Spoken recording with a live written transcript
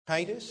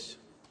Titus.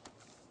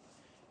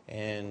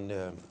 And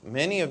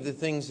many of the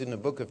things in the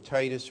book of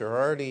Titus are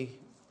already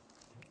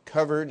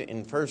covered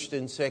in 1st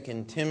and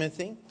 2nd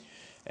Timothy.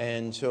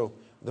 And so,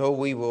 though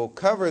we will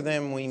cover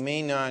them, we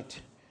may not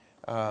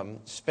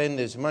spend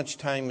as much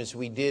time as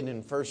we did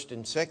in 1st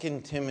and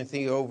 2nd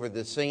Timothy over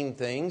the same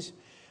things.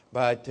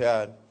 But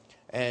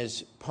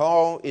as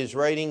Paul is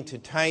writing to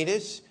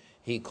Titus,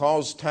 he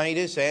calls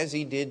Titus, as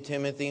he did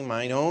Timothy,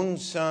 mine own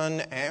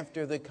son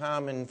after the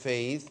common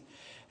faith.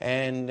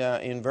 And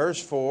in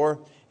verse 4,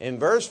 in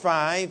verse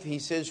 5, he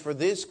says, for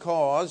this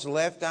cause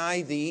left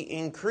I thee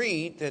in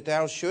Crete, that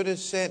thou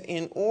shouldest set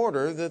in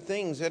order the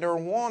things that are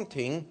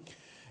wanting,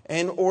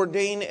 and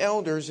ordain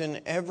elders in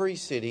every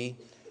city,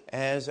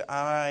 as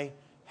I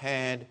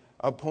had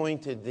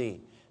appointed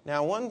thee.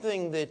 Now, one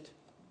thing that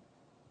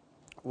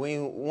we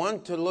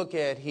want to look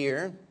at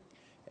here,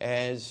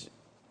 as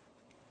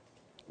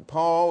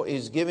Paul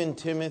is giving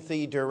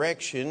Timothy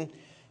direction,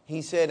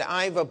 he said,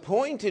 I've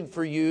appointed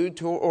for you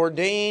to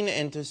ordain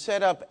and to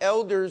set up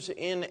elders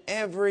in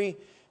every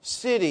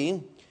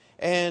city.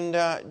 And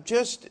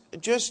just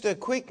a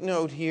quick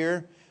note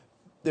here.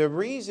 The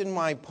reason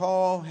why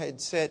Paul had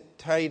set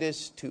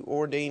Titus to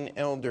ordain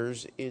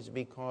elders is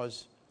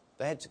because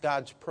that's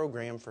God's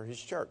program for his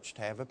church,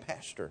 to have a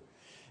pastor.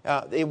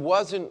 It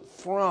wasn't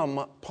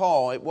from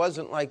Paul. It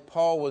wasn't like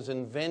Paul was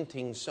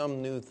inventing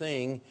some new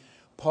thing.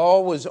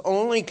 Paul was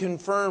only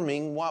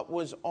confirming what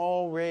was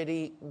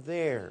already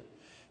there.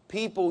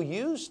 People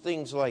use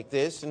things like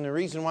this, and the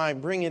reason why I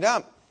bring it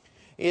up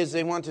is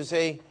they want to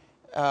say,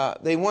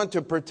 they want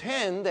to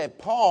pretend that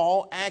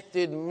Paul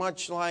acted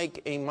much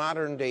like a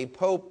modern day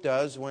pope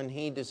does when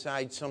he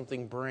decides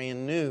something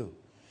brand new.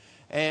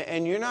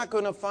 And you're not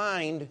going to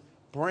find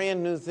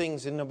brand new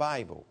things in the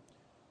Bible.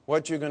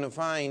 What you're going to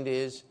find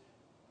is,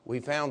 we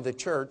found the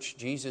church.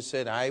 Jesus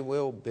said, I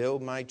will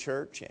build my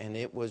church. And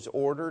it was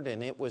ordered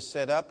and it was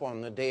set up on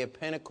the day of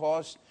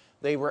Pentecost.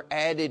 They were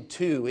added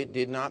to. It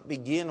did not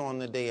begin on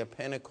the day of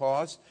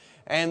Pentecost.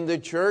 And the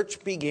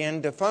church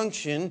began to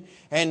function.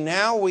 And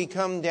now we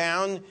come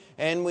down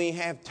and we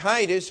have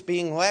Titus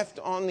being left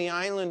on the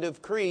island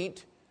of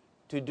Crete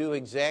to do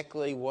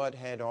exactly what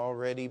had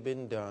already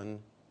been done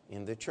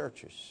in the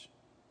churches.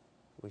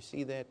 We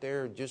see that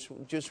there.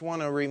 Just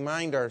want to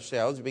remind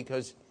ourselves,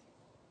 because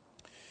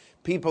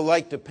people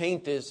like to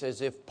paint this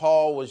as if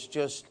Paul was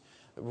just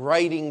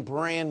writing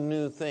brand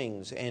new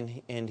things,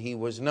 and he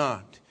was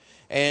not.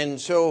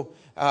 And so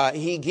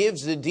he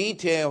gives the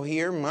detail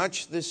here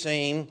much the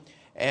same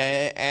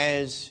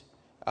as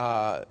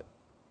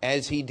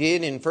he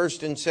did in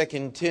 1st and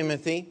 2nd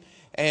Timothy.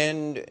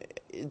 And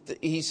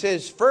he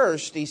says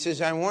first, he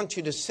says, I want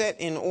you to set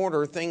in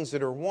order things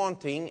that are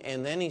wanting.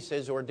 And then he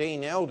says,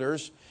 ordain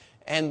elders.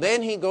 And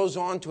then he goes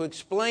on to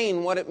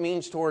explain what it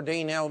means to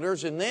ordain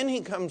elders. And then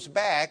he comes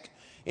back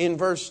in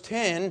verse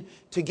 10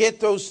 to get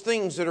those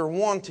things that are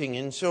wanting.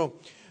 And so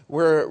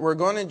we're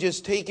going to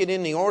just take it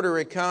in the order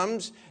it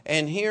comes.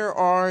 And here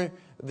are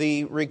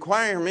the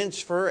requirements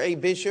for a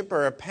bishop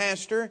or a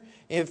pastor,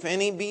 if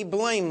any be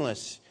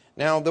blameless.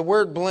 Now, the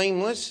word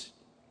blameless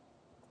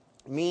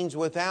means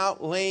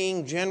without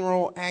laying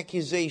general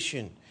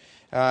accusation.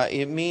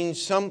 It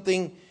means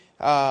something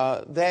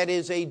that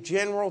is a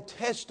general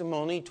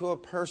testimony to a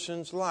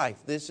person's life.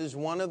 This is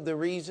one of the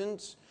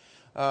reasons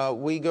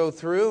we go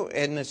through.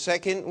 And the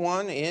second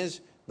one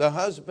is the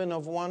husband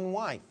of one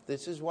wife.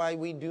 This is why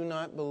we do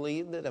not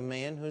believe that a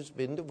man who's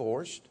been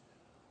divorced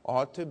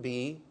ought to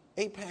be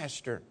a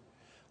pastor.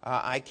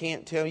 I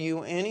can't tell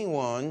you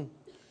anyone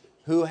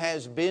who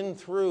has been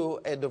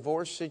through a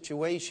divorce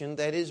situation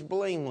that is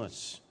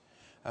blameless.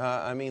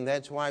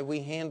 That's why we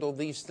handle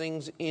these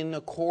things in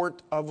the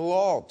court of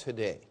law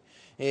today,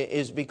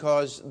 is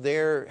because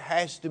there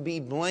has to be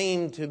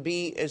blame to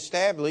be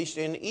established.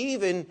 And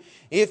even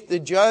if the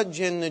judge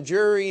and the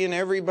jury and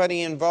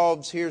everybody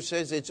involved here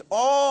says it's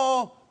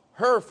all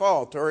her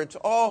fault or it's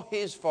all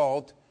his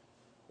fault,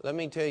 let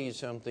me tell you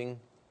something.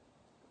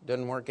 It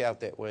doesn't work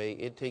out that way.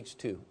 It takes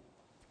two.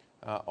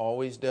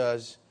 Always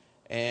does.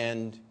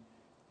 And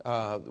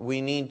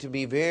we need to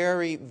be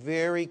very,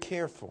 very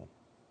careful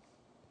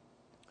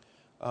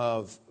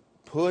of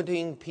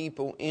putting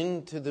people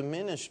into the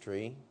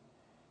ministry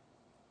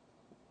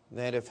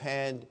that have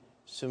had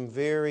some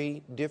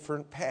very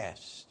different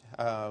past.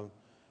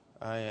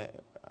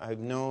 I've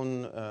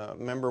known,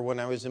 remember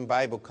when I was in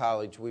Bible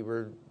college, we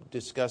were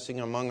discussing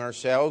among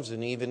ourselves,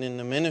 and even in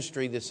the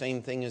ministry, the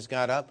same thing is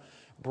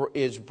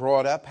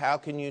brought up. How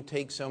can you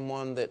take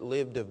someone that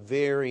lived a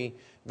very,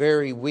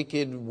 very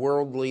wicked,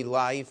 worldly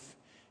life,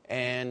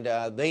 and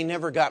they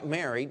never got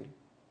married,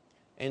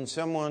 and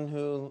someone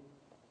who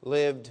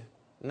lived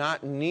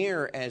not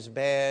near as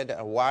bad,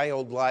 a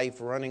wild life,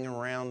 running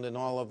around and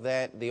all of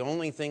that. The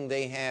only thing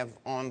they have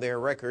on their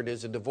record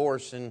is a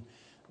divorce, and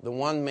the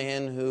one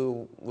man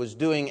who was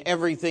doing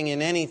everything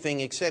and anything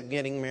except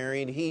getting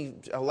married, he's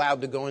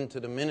allowed to go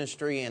into the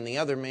ministry, and the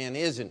other man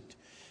isn't.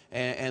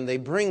 And they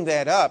bring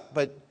that up,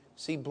 but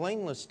see,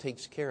 blameless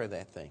takes care of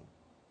that thing.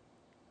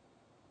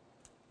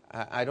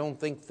 I don't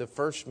think the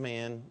first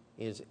man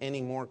is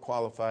any more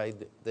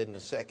qualified than the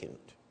second.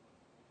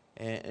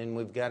 And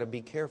we've got to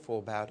be careful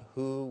about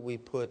who we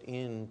put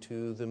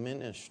into the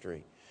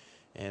ministry.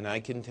 And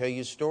I can tell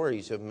you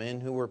stories of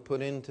men who were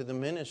put into the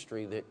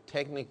ministry that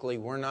technically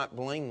were not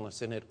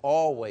blameless, and it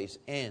always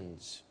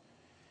ends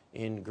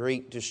in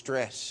great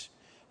distress.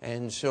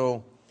 And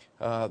so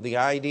the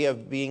idea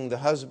of being the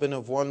husband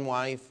of one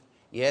wife,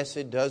 yes,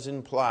 it does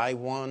imply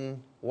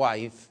one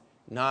wife,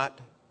 not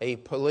a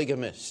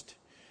polygamist.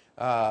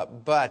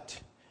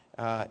 But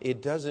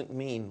it doesn't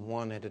mean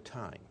one at a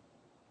time.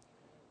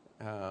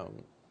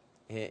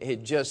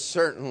 It just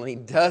certainly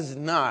does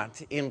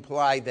not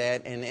imply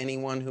that, and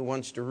anyone who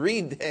wants to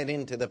read that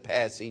into the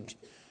passage,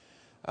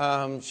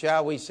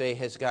 shall we say,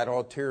 has got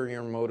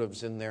ulterior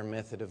motives in their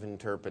method of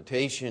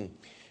interpretation,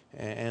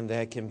 and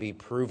that can be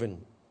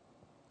proven.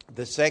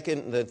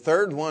 The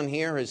third one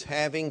here is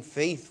having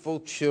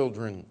faithful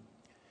children.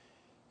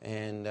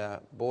 And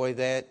boy,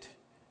 that,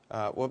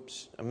 I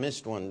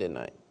missed one, didn't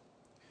I?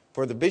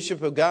 For the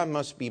bishop of God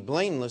must be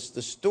blameless,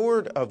 the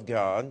steward of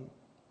God,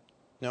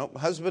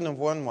 husband of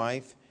one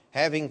wife,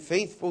 having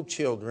faithful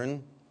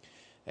children,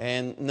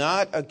 and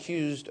not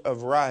accused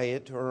of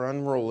riot or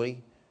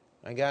unruly.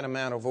 I got them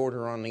out of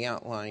order on the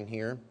outline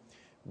here.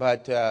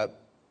 But, I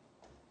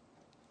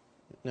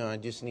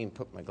just need to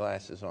put my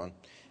glasses on.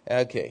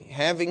 Okay,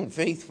 having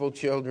faithful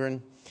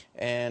children,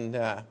 and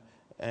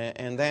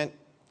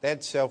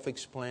that's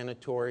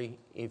self-explanatory.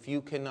 If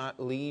you cannot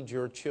lead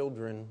your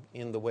children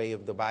in the way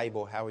of the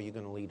Bible, how are you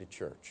going to lead a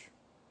church?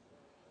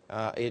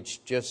 It's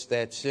just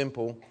that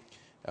simple.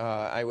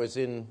 I was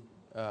in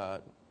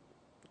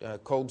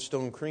Cold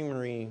Stone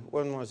Creamery,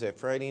 when was that,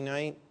 Friday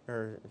night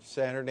or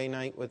Saturday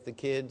night with the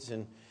kids,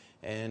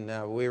 and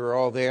we were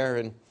all there,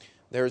 and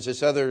there was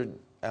this other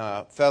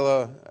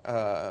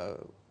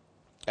fellow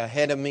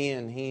ahead of me,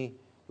 and he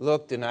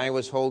looked, and I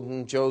was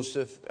holding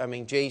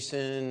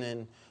Jason,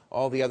 and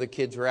all the other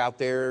kids were out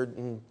there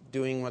and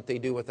doing what they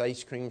do with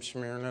ice cream,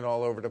 smearing it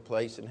all over the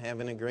place and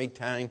having a great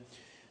time.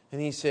 And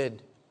he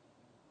said,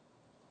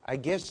 I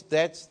guess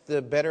that's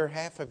the better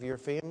half of your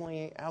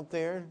family out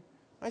there?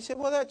 I said,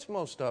 well, that's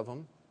most of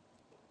them.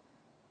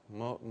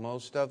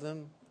 Most of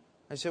them?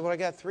 I said, well, I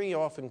got 3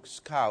 off in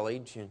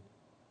college, and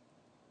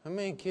how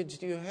many kids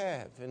do you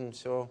have? And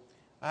so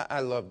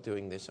I love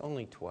doing this,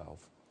 only 12.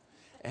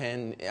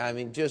 And,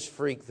 just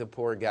freak the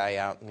poor guy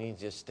out, and he's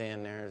just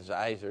standing there, his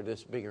eyes are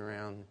this big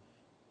around.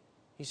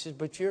 He says,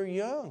 but you're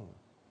young.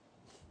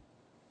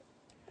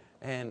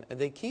 And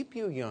they keep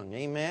you young,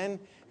 amen?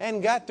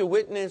 And got to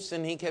witness,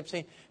 and he kept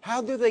saying,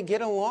 how do they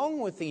get along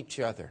with each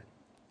other?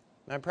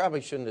 And I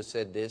probably shouldn't have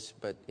said this,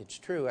 but it's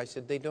true. I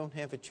said, they don't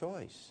have a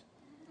choice.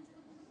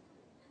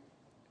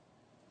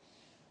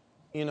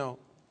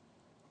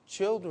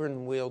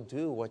 Children will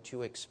do what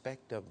you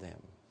expect of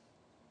them.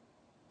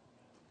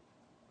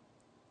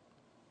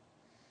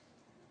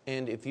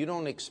 And if you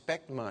don't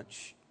expect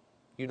much,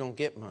 you don't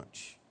get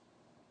much.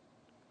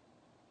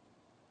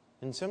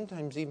 And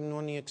sometimes even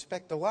when you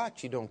expect a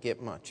lot, you don't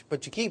get much.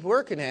 But you keep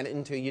working at it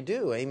until you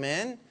do,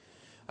 amen?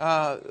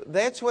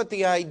 That's what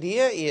the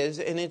idea is,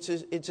 and it's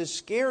a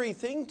scary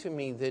thing to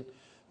me that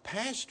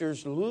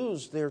pastors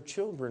lose their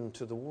children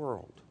to the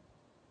world.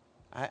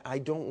 I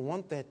don't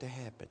want that to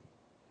happen.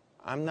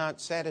 I'm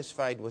not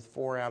satisfied with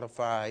 4 out of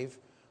 5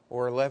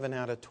 or 11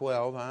 out of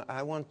 12.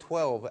 I want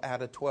 12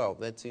 out of 12.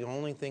 That's the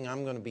only thing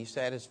I'm going to be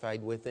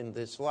satisfied with in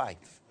this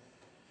life.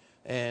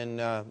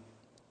 And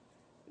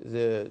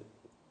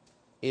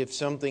if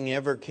something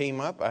ever came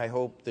up, I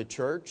hope the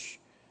church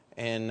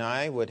and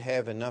I would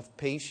have enough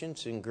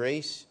patience and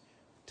grace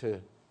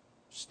to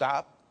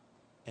stop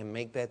and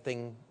make that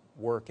thing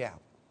work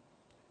out.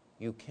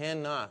 You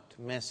cannot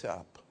mess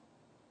up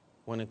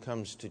when it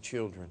comes to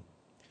children.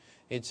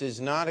 It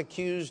says, not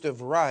accused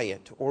of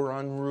riot or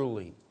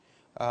unruly.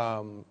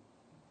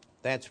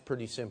 That's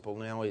pretty simple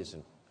now,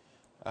 isn't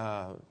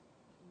it?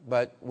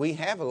 But we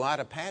have a lot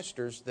of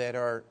pastors that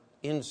are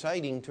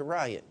inciting to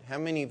riot. How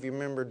many of you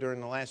remember during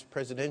the last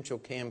presidential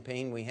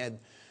campaign we had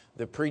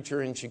the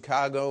preacher in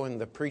Chicago and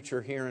the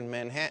preacher here in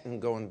Manhattan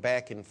going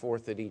back and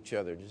forth at each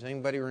other? Does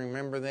anybody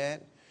remember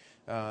that?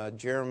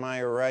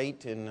 Jeremiah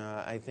Wright, and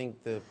I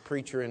think the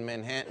preacher in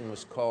Manhattan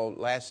was called,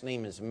 last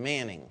name is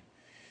Manning.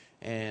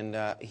 And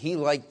he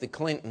liked the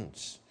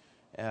Clintons.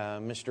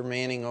 Mr.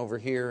 Manning over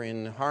here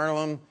in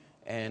Harlem.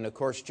 And, of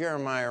course,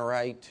 Jeremiah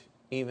Wright,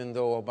 even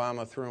though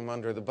Obama threw him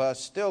under the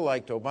bus, still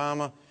liked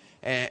Obama.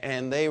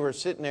 And they were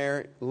sitting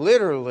there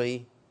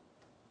literally,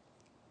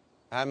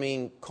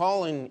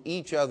 calling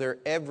each other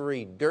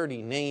every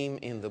dirty name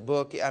in the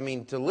book.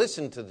 To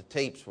listen to the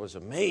tapes was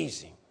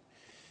amazing.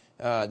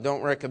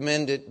 Don't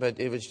recommend it, but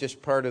it was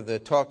just part of the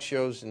talk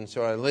shows. And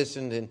so I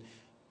listened, and,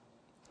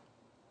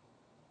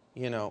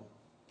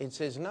 it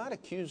says, not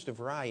accused of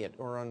riot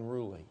or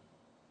unruly.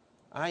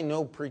 I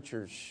know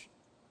preachers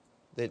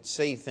that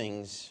say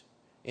things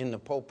in the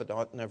pulpit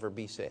ought never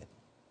be said.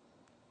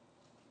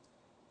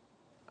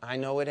 I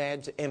know it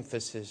adds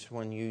emphasis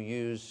when you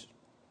use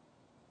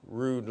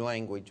rude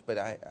language, but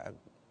it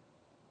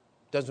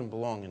doesn't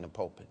belong in the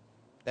pulpit.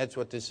 That's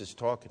what this is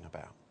talking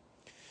about.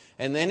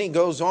 And then he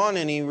goes on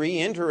and he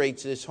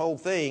reiterates this whole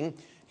thing.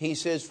 He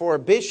says, for a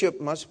bishop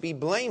must be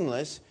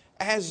blameless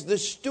as the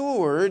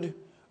steward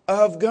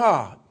of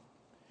God.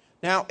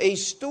 Now, a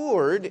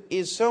steward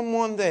is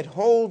someone that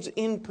holds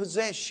in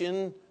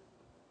possession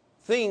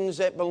things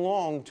that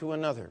belong to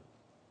another.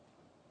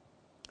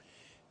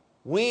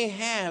 We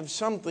have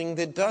something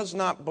that does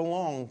not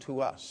belong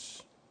to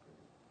us.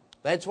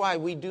 That's why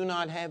we do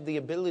not have the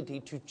ability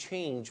to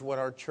change what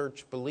our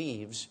church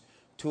believes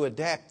to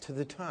adapt to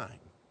the time.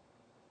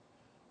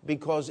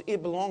 Because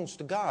it belongs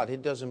to God.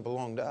 It doesn't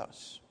belong to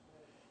us.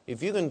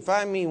 If you can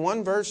find me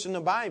one verse in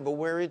the Bible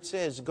where it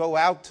says, go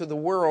out to the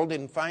world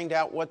and find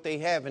out what they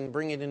have and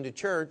bring it into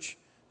church,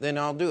 then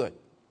I'll do it.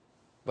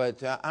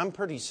 But I'm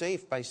pretty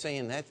safe by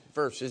saying that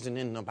verse isn't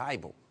in the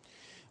Bible.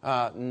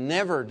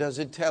 Never does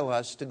it tell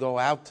us to go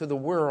out to the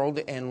world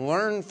and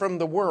learn from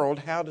the world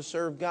how to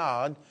serve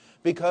God,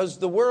 because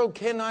the world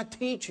cannot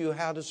teach you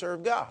how to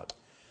serve God.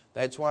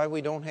 That's why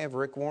we don't have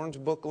Rick Warren's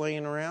book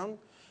laying around.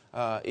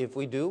 If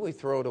we do, we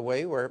throw it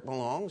away where it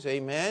belongs.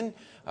 Amen.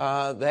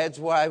 That's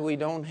why we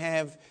don't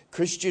have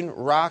Christian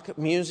rock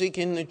music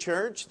in the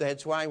church.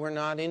 That's why we're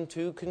not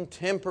into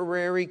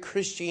contemporary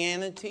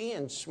Christianity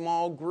and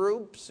small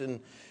groups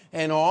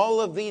and all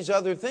of these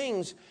other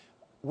things.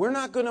 We're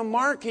not going to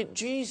market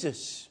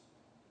Jesus.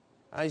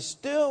 I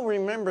still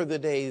remember the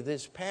day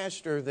this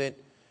pastor that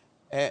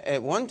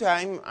at one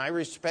time I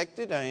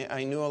respected,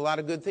 I knew a lot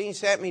of good things.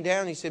 He sat me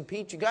down and he said,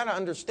 Pete, you got to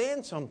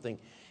understand something.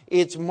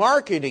 It's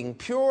marketing,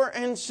 pure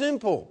and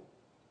simple.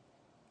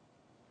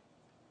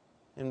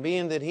 And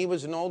being that he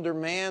was an older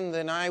man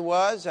than I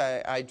was,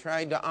 I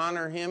tried to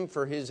honor him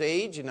for his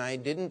age, and I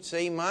didn't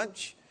say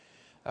much.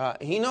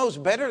 He knows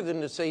better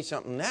than to say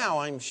something now,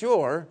 I'm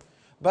sure.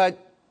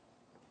 But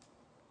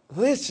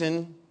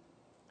listen,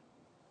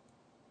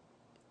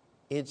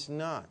 it's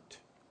not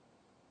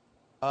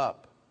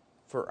up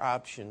for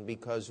option,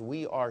 because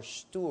we are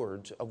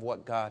stewards of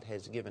what God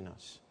has given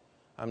us.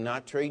 I'm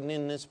not trading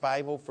in this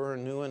Bible for a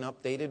new and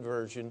updated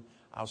version.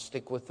 I'll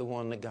stick with the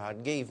one that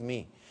God gave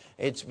me.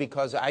 It's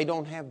because I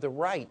don't have the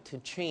right to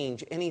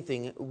change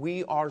anything.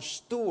 We are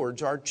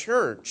stewards. Our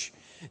church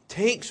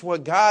takes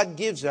what God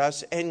gives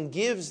us and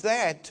gives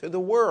that to the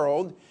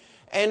world.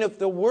 And if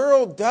the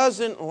world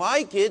doesn't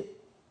like it,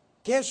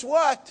 guess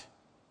what?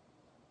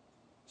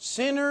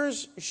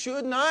 Sinners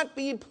should not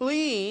be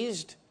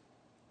pleased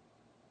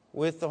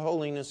with the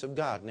holiness of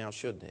God. Now,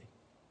 should they?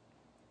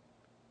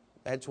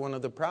 That's one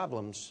of the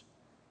problems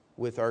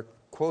with our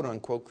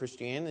quote-unquote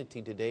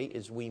Christianity today,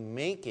 is we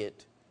make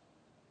it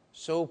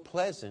so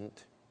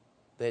pleasant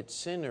that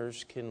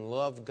sinners can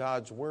love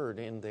God's word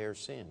in their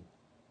sin.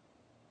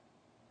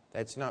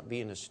 That's not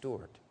being a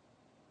steward.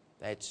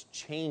 That's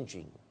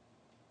changing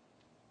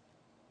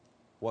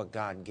what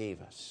God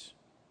gave us.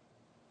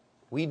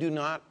 We do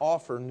not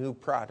offer new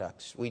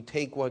products. We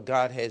take what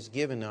God has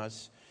given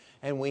us,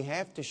 and we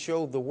have to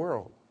show the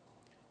world.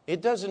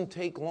 It doesn't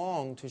take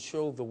long to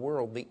show the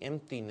world the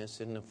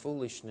emptiness and the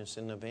foolishness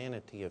and the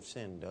vanity of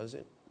sin, does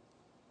it?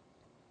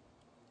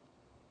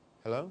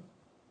 Hello?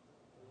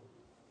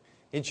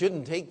 It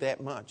shouldn't take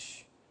that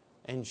much,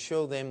 and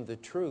show them the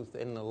truth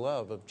and the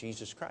love of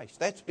Jesus Christ.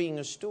 That's being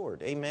a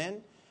steward,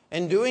 amen?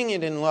 And doing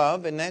it in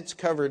love, and that's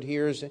covered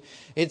here.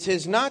 It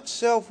says, not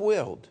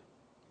self-willed.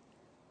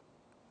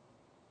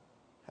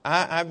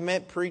 I've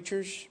met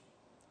preachers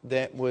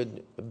that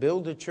would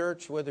build a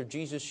church whether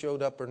Jesus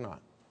showed up or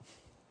not.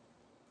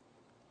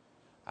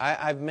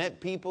 I've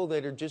met people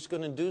that are just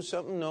going to do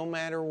something no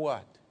matter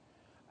what.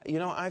 You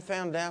know, I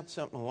found out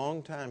something a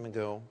long time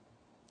ago.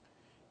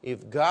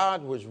 If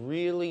God was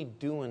really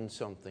doing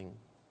something,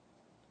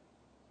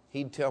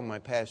 He'd tell my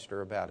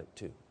pastor about it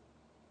too.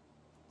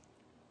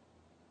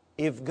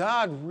 If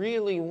God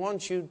really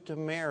wants you to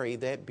marry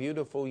that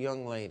beautiful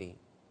young lady,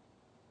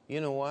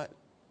 you know what?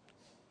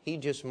 He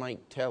just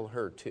might tell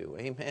her too.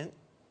 Amen?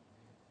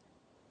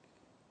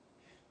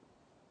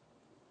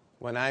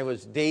 When I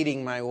was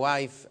dating my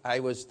wife, I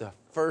was the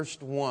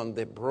first one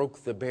that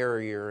broke the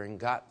barrier and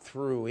got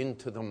through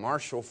into the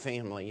Marshall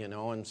family, you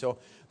know. And so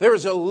there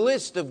was a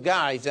list of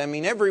guys. I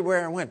mean,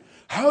 everywhere I went,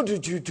 how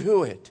did you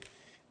do it?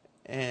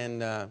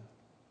 And I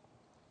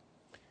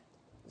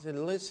said,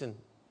 listen,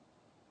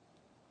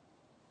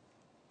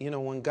 you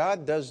know, when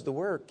God does the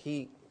work,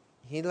 He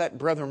let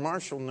Brother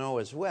Marshall know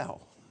as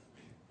well.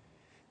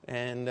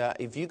 And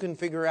if you can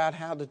figure out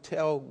how to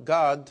tell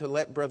God to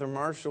let Brother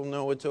Marshall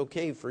know it's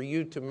okay for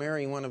you to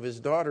marry one of his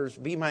daughters,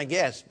 be my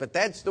guest. But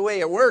that's the way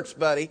it works,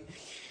 buddy.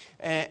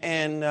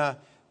 And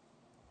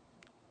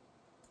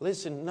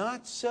listen,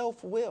 not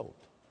self-willed.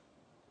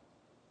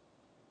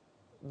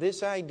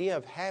 This idea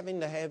of having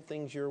to have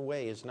things your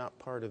way is not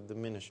part of the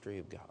ministry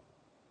of God.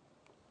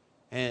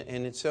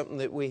 And it's something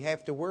that we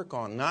have to work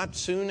on. Not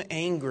soon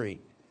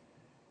angry.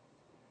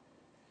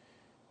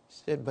 He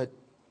said, But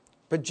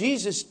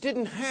Jesus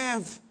didn't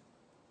have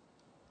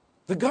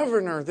the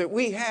governor that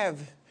we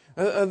have,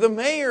 the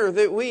mayor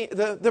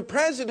that the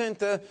president,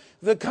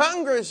 the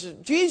Congress.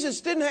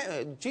 Jesus didn't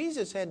have.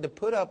 Jesus had to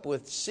put up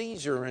with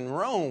Caesar in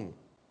Rome.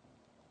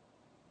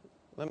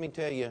 let me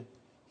tell you,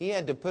 he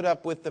had to put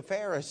up with the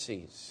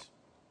Pharisees.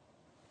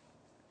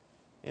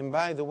 And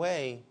by the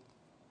way,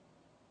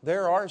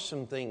 there are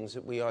some things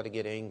that we ought to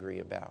get angry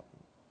about.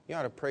 You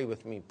ought to pray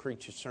with me,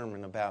 preach a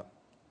sermon about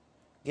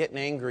getting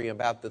angry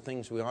about the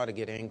things we ought to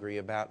get angry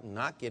about, and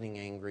not getting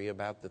angry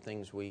about the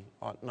things we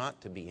ought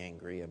not to be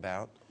angry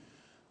about.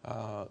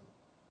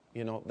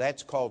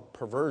 That's called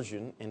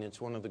perversion, and it's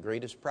one of the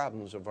greatest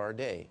problems of our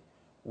day.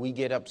 We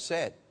get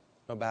upset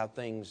about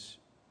things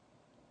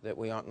that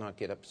we ought not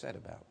get upset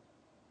about.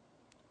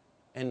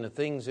 And the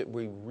things that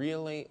we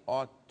really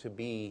ought to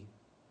be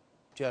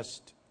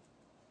just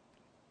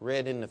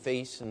red in the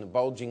face and the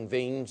bulging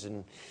veins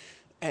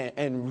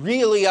and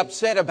really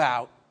upset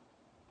about,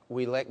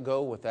 we let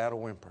go without a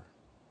whimper.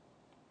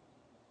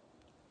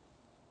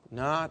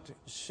 Not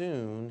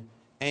soon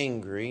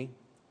angry,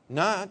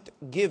 not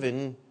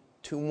given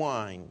to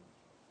wine.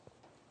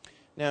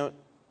 Now,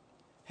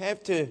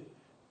 have to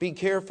be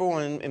careful,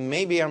 and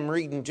maybe I'm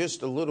reading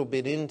just a little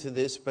bit into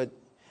this, but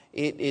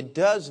it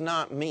does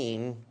not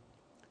mean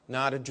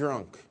not a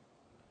drunk.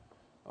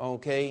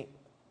 Okay?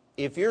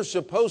 If you're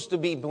supposed to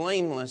be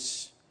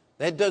blameless,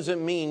 that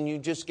doesn't mean you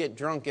just get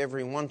drunk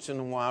every once in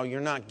a while.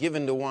 You're not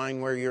given to wine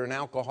where you're an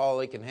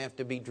alcoholic and have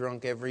to be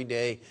drunk every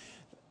day.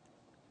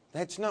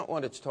 That's not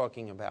what it's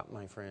talking about,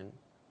 my friend.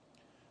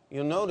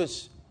 You'll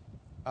notice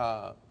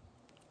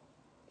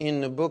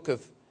in the book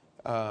of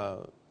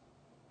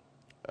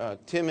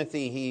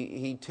Timothy,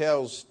 he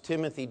tells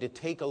Timothy to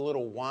take a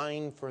little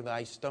wine for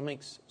thy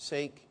stomach's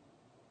sake.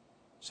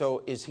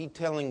 So is he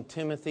telling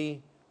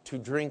Timothy to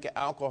drink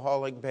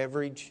alcoholic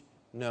beverage?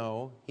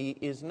 No, he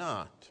is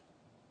not.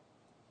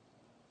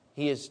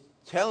 He is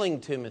telling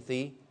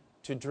Timothy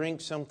to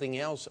drink something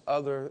else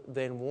other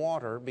than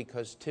water,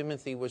 because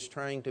Timothy was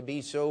trying to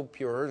be so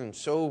pure and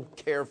so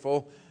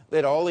careful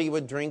that all he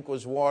would drink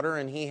was water,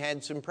 and he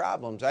had some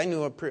problems.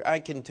 I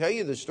can tell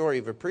you the story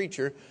of a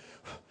preacher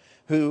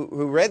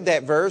who read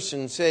that verse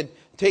and said,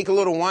 take a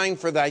little wine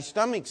for thy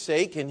stomach's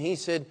sake, and he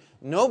said,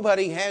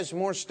 nobody has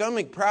more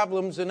stomach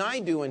problems than I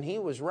do, and he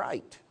was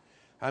right.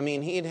 I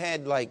mean, he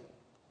had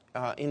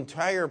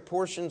entire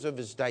portions of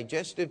his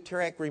digestive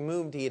tract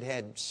removed. He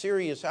had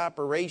serious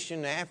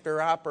operation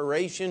after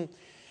operation.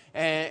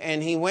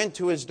 And he went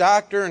to his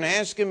doctor and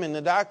asked him, and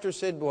the doctor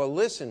said, well,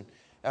 listen,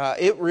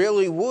 it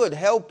really would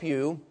help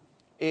you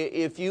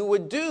if you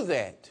would do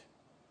that.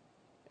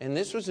 And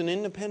this was an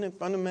independent,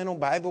 fundamental,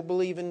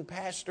 Bible-believing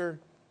pastor.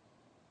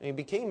 And he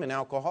became an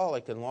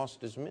alcoholic and lost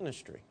his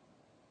ministry.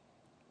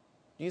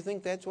 Do you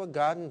think that's what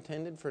God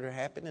intended for to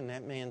happen in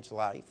that man's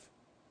life?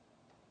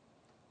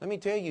 Let me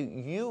tell you,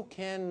 you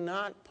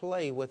cannot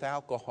play with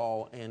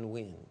alcohol and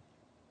win.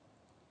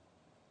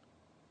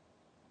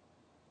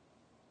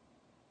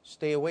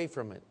 Stay away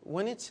from it.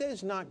 When it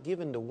says not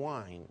given to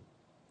wine,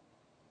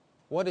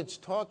 what it's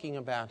talking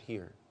about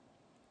here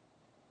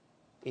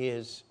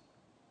is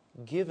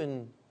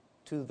given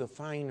to the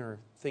finer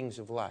things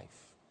of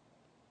life.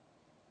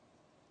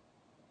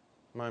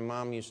 My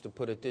mom used to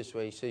put it this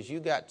way. She says, you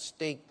got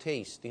steak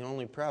taste. The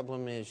only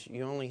problem is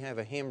you only have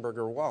a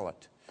hamburger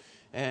wallet.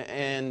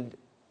 And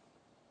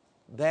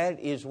that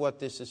is what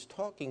this is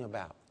talking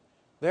about.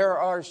 There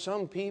are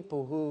some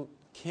people who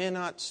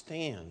cannot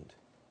stand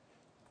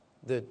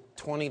the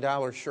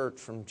 $20 shirt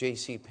from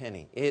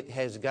JCPenney. It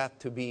has got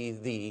to be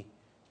the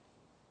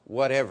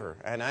whatever.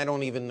 And I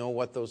don't even know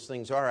what those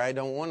things are. I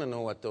don't want to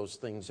know what those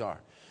things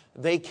are.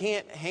 They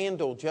can't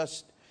handle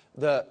just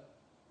the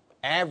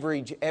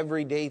average,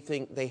 everyday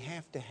thing. They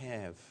have to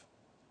have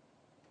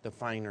the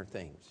finer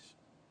things.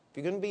 If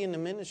you're going to be in the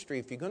ministry,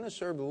 if you're going to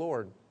serve the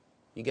Lord,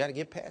 you got to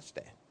get past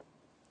that.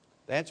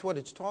 That's what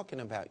it's talking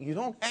about. You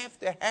don't have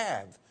to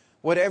have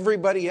what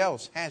everybody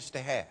else has to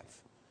have.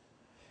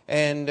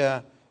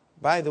 And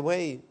by the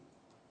way,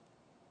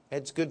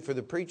 it's good for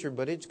the preacher,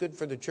 but it's good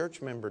for the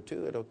church member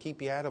too. It'll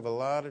keep you out of a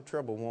lot of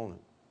trouble, won't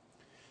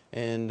it?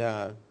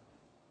 And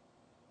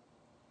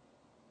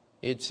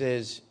it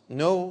says,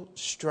 no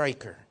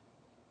striker.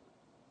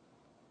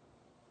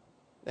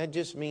 That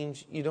just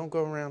means you don't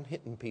go around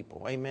hitting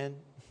people. Amen?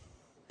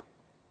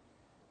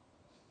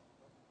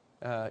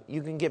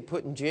 You can get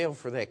put in jail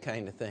for that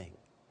kind of thing.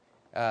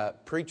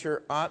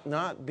 Preacher ought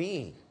not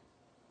be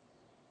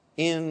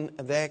in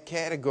that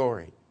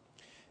category.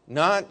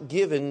 Not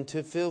given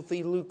to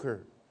filthy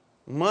lucre.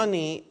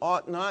 Money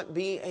ought not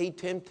be a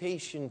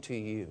temptation to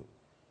you.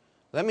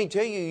 Let me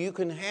tell you, you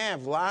can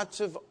have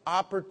lots of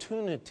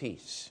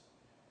opportunities,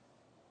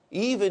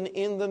 even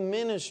in the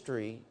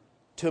ministry,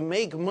 to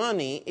make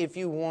money if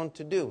you want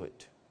to do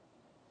it.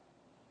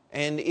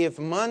 And if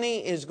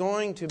money is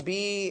going to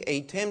be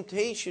a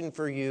temptation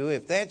for you,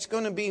 if that's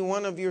going to be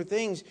one of your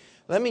things,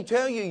 let me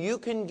tell you, you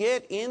can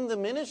get in the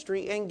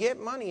ministry and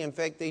get money. In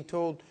fact, they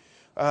told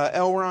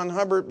L. Ron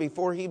Hubbard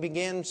before he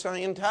began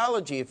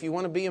Scientology, if you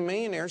want to be a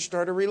millionaire,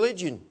 start a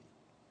religion.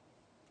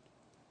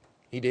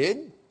 He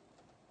did,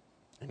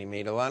 and he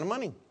made a lot of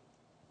money.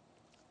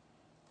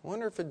 I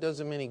wonder if it does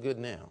him any good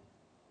now.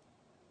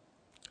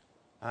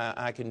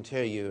 I can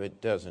tell you it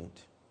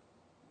doesn't.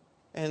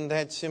 And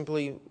that's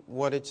simply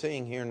what it's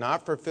saying here.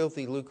 Not for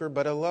filthy lucre,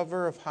 but a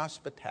lover of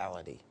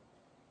hospitality.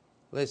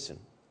 Listen.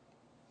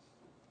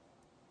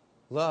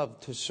 Love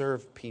to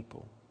serve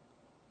people.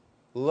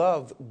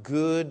 Love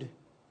good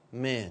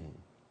men.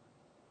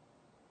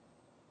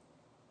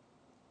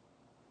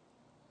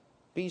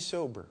 Be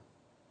sober.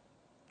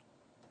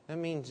 That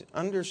means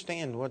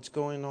understand what's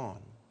going on.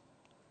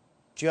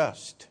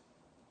 Just,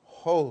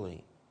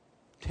 holy,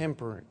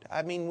 temperate.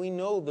 I mean, we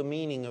know the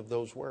meaning of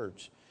those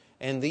words.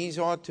 And these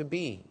ought to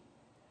be.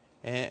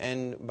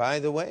 And by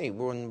the way,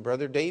 when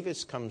Brother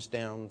Davis comes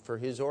down for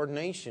his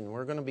ordination,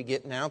 we're going to be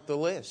getting out the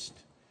list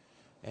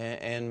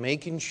and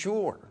making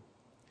sure.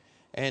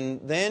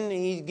 And then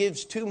he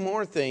gives two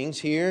more things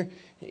here.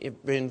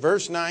 In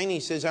verse 9, he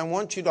says, I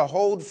want you to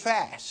hold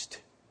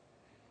fast.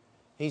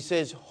 He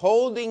says,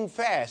 holding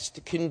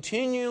fast,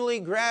 continually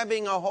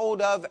grabbing a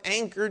hold of,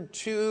 anchored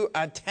to,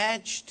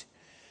 attached,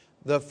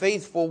 the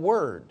faithful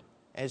word,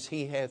 as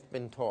he hath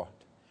been taught.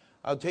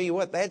 I'll tell you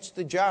what, that's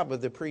the job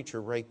of the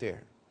preacher right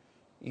there.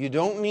 You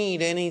don't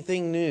need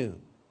anything new.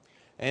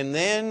 And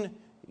then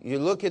you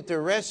look at the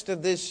rest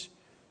of this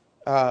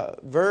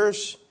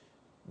verse,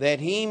 that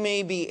he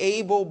may be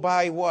able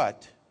by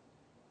what?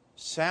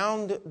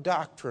 Sound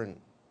doctrine.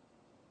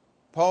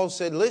 Paul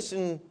said,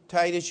 listen,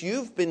 Titus,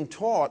 you've been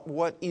taught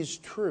what is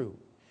true.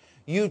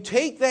 You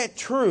take that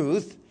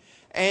truth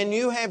and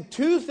you have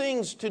two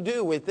things to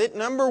do with it.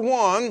 Number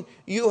one,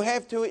 you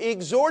have to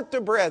exhort the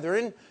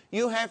brethren.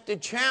 You have to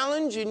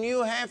challenge and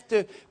you have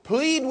to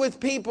plead with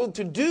people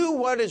to do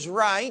what is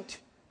right.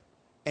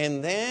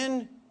 And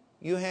then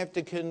you have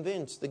to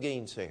convince the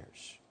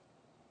gainsayers.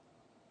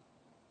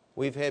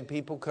 We've had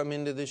people come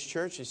into this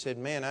church and said,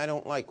 man, I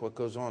don't like what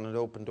goes on at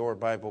Open Door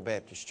Bible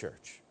Baptist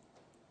Church.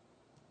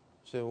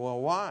 I said, well,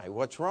 why?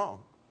 What's wrong?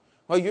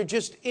 Well, you're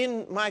just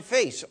in my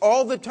face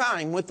all the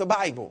time with the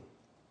Bible.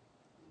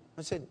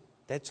 I said,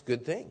 that's a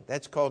good thing.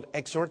 That's called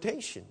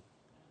exhortation.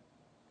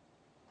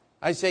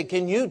 I said,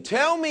 can you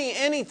tell me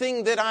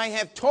anything that I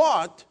have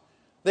taught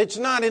that's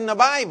not in the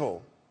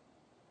Bible?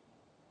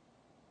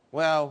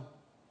 Well,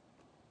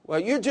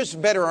 you're just a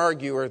better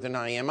arguer than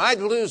I am. I'd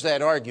lose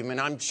that argument,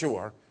 I'm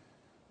sure.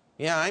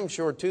 Yeah, I'm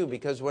sure too,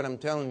 because what I'm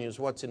telling you is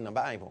what's in the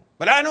Bible.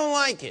 But I don't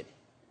like it.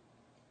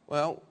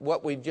 Well,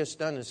 what we've just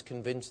done is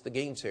convince the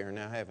gainsayer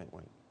now, haven't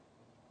we?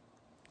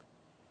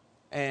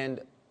 And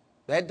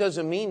that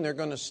doesn't mean they're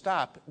going to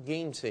stop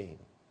gainsaying.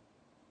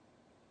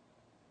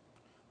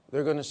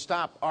 They're going to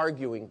stop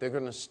arguing. They're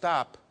going to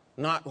stop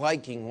not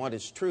liking what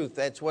is truth.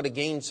 That's what a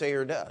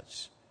gainsayer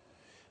does.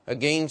 A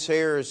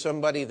gainsayer is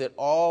somebody that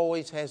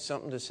always has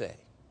something to say.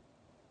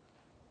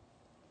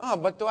 Oh,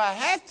 but do I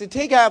have to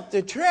take out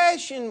the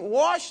trash and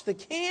wash the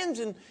cans?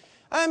 And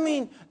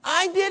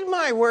I did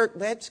my work.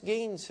 That's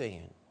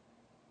gainsaying.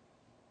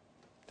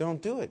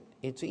 Don't do it.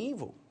 It's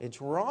evil.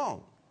 It's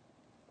wrong.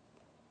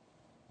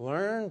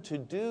 Learn to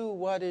do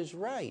what is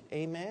right.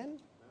 Amen?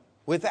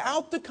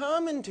 Without the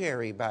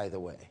commentary, by the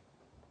way.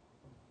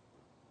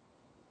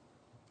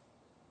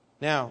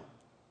 Now,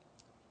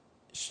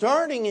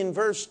 starting in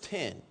verse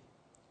 10,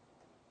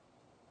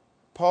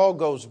 Paul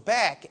goes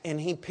back and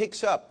he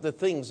picks up the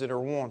things that are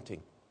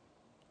wanting.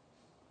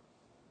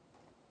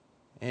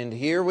 And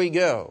here we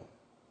go.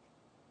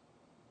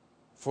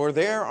 For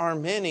there are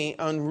many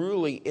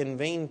unruly and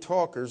vain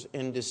talkers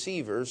and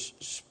deceivers,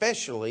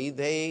 especially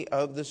they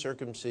of the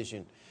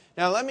circumcision.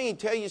 Now let me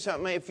tell you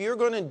something. If you're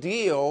going to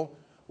deal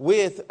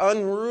with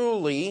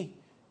unruly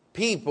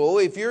people,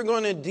 if you're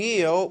going to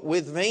deal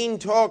with vain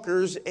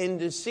talkers and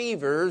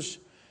deceivers,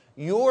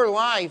 your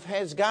life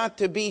has got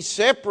to be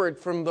separate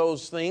from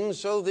those things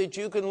so that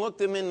you can look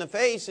them in the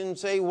face and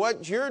say,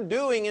 what you're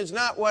doing is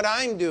not what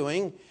I'm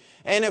doing.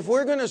 And if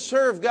we're going to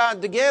serve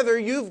God together,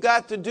 you've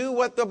got to do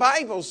what the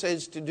Bible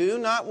says to do,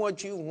 not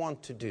what you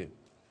want to do.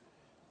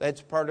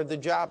 That's part of the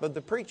job of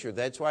the preacher.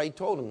 That's why he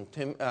told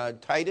him,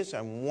 Titus,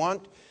 I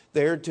want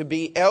there to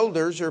be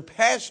elders or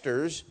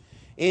pastors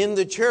in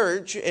the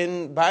church.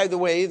 And by the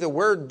way, the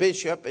word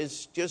bishop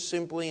is just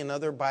simply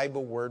another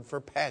Bible word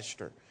for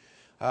pastor.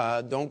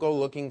 Don't go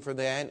looking for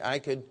that. I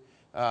could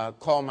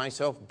call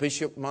myself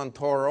Bishop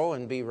Montoro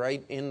and be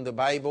right in the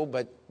Bible,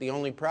 but the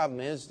only problem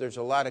is there's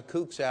a lot of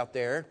kooks out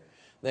there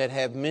that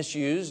have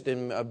misused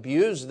and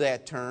abused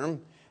that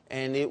term,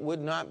 and it would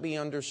not be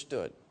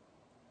understood.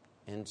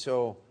 And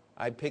so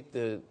I picked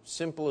the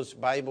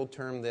simplest Bible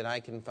term that I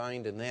can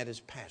find, and that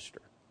is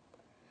pastor.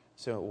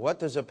 So what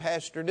does a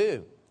pastor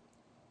do?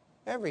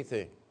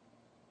 Everything.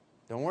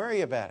 Don't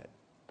worry about it.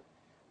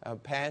 A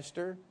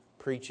pastor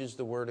preaches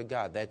the Word of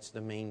God. That's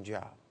the main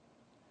job.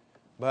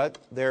 But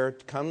there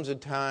comes a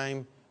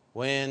time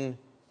when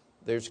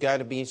there's got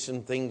to be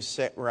some things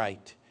set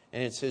right.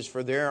 And it says,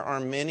 for there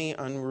are many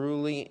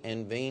unruly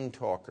and vain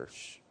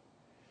talkers.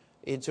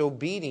 It's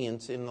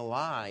obedience in the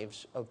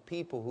lives of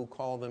people who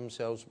call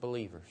themselves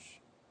believers.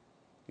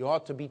 You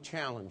ought to be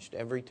challenged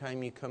every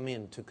time you come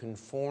in to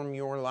conform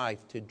your life,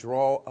 to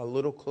draw a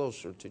little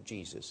closer to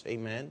Jesus.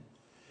 Amen?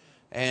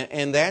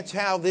 And that's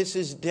how this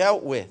is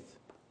dealt with.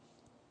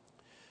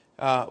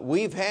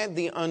 We've had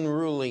the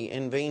unruly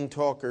and vain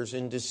talkers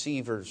and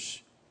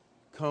deceivers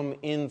come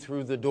in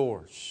through the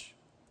doors.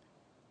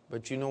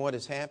 But you know what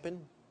has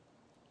happened?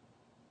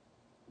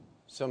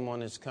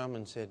 Someone has come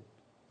and said,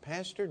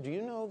 Pastor, do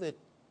you know that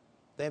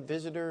that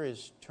visitor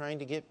is trying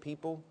to get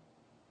people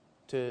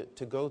to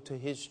go to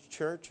his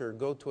church or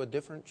go to a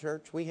different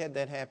church? We had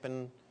that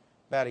happen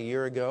about a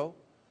year ago.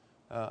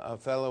 A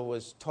fellow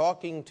was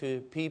talking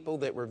to people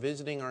that were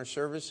visiting our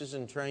services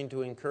and trying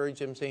to encourage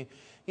them, saying,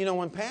 you know,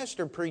 when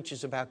Pastor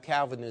preaches about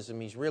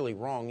Calvinism, he's really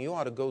wrong. You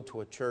ought to go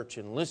to a church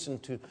and listen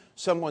to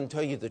someone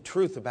tell you the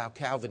truth about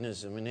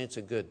Calvinism, and it's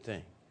a good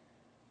thing.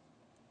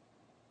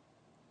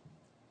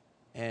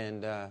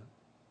 And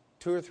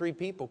 2 or 3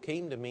 people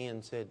came to me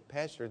and said,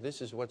 Pastor,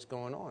 this is what's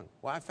going on.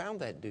 Well, I found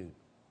that dude.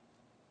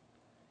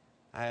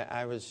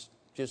 I was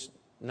just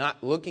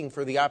not looking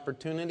for the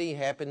opportunity,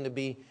 happened to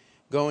be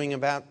going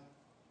about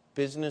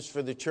business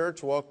for the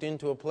church, walked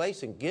into a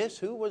place, and guess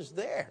who was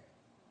there?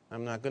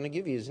 I'm not going to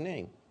give you his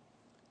name.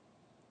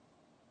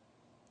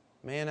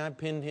 Man, I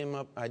pinned him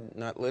up,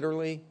 not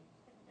literally,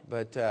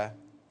 but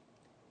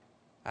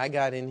I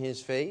got in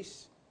his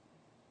face,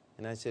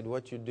 and I said,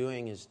 what you're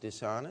doing is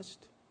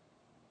dishonest.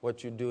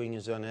 What you're doing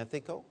is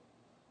unethical.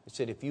 I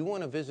said, if you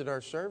want to visit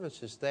our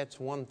services, that's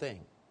one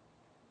thing.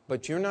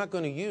 But you're not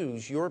going to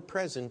use your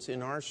presence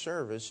in our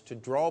service to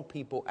draw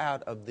people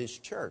out of this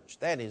church.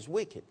 That is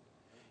wicked.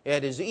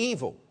 That is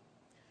evil.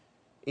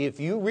 If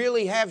you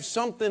really have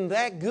something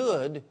that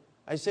good,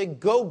 I said,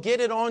 go get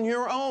it on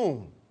your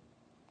own.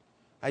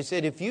 I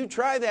said, if you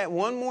try that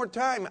one more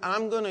time,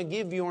 I'm going to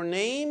give your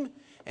name,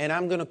 and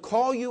I'm going to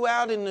call you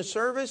out in the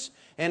service,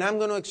 and I'm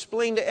going to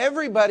explain to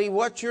everybody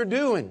what you're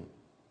doing.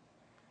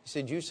 He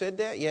said, you said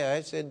that? Yeah,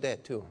 I said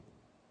that to him.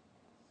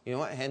 You know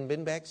what? I hadn't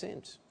been back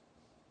since.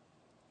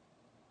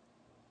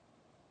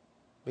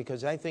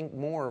 Because I think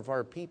more of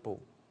our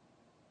people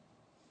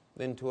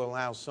than to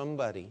allow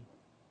somebody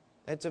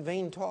that's a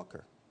vain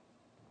talker.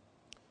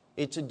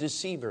 It's a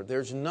deceiver.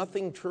 There's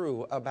nothing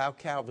true about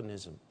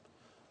Calvinism.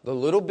 The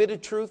little bit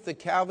of truth that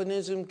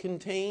Calvinism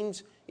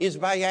contains is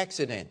by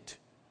accident.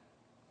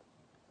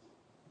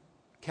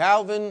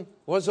 Calvin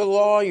was a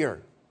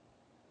lawyer.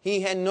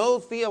 He had no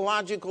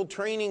theological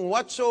training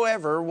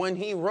whatsoever when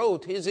he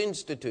wrote his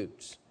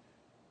Institutes.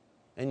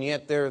 And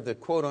yet they're the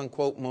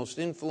quote-unquote most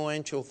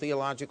influential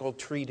theological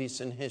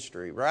treatise in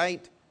history,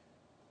 right?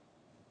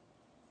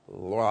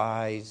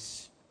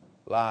 Lies,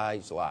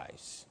 lies,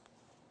 lies.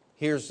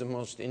 Here's the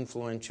most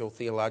influential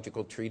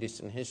theological treatise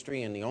in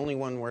history and the only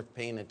one worth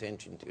paying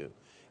attention to.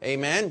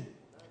 Amen?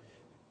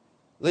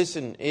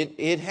 Listen,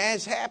 it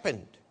has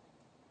happened.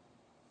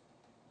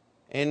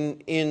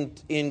 And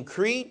in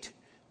Crete,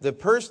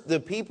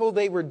 the people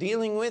they were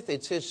dealing with,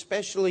 it says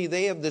especially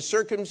they of the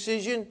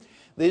circumcision.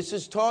 This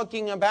is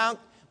talking about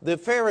the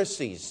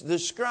Pharisees, the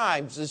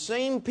scribes, the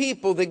same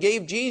people that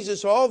gave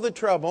Jesus all the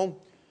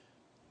trouble.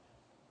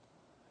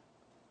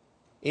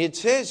 It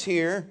says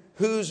here,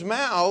 whose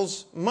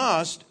mouths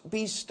must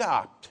be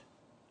stopped,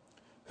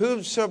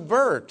 who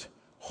subvert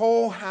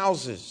whole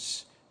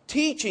houses,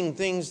 teaching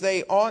things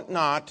they ought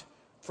not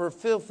for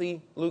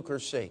filthy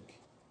lucre's sake.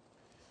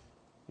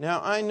 Now,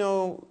 I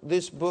know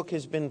this book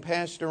has been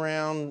passed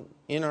around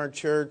in our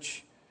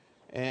church,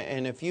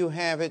 and if you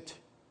have it,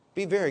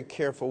 be very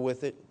careful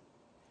with it.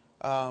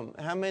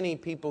 How many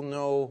people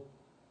know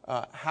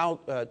How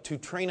to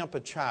Train Up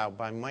a Child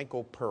by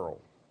Michael Pearl?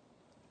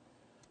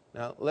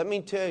 Now, let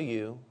me tell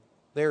you,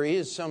 there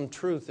is some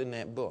truth in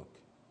that book.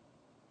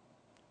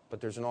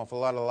 But there's an awful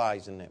lot of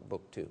lies in that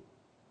book, too.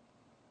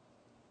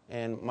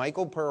 And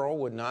Michael Pearl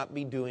would not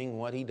be doing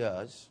what he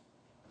does,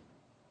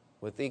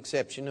 with the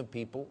exception of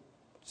people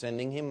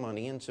sending him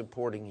money and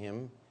supporting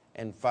him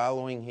and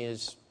following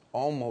his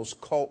almost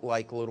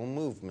cult-like little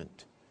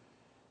movement.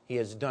 He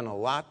has done a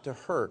lot to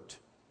hurt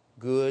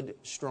good,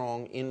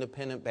 strong,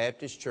 independent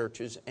Baptist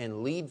churches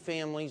and lead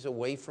families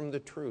away from the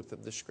truth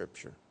of the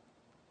Scripture.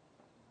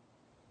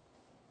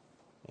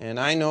 And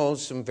I know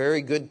some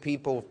very good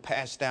people have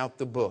passed out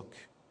the book.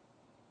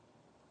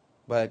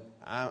 But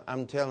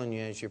I'm telling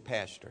you as your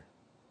pastor,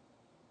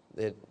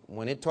 that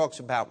when it talks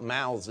about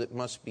mouths that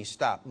must be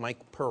stopped,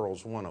 Mike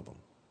Pearl's one of them.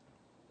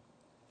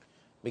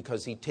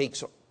 Because he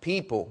takes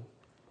people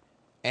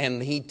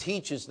and he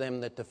teaches them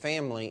that the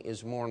family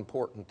is more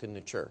important than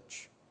the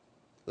church.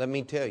 Let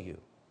me tell you,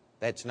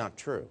 that's not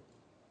true.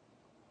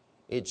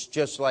 It's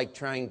just like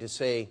trying to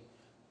say,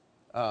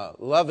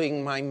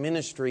 loving my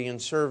ministry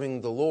and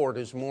serving the Lord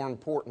is more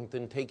important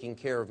than taking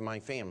care of my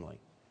family.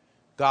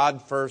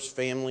 God first,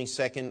 family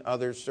second,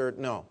 others third.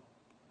 No.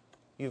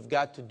 You've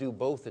got to do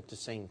both at the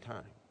same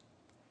time.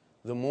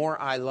 The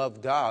more I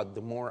love God,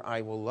 the more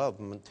I will love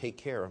and take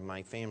care of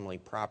my family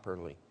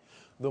properly.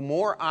 The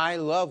more I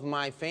love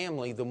my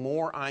family, the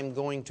more I'm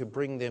going to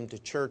bring them to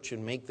church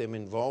and make them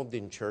involved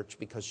in church,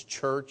 because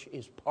church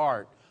is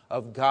part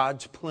of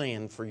God's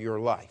plan for your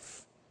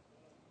life.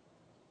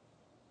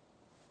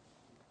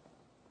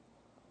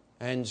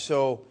 And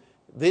so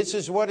this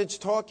is what it's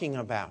talking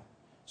about.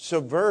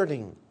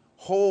 Subverting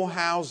whole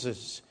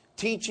houses,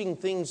 teaching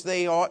things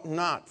they ought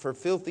not for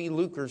filthy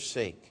lucre's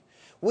sake.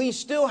 We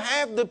still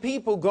have the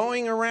people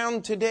going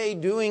around today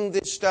doing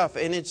this stuff,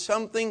 and it's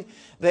something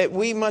that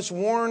we must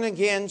warn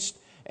against.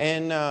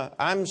 And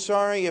I'm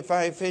sorry if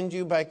I offend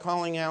you by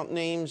calling out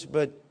names,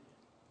 but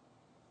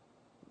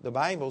the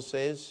Bible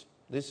says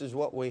this is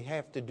what we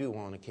have to do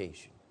on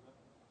occasion.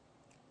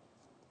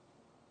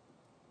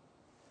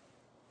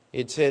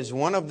 It says,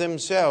 one of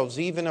themselves,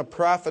 even a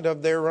prophet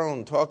of their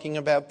own, talking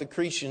about the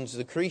Cretans.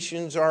 The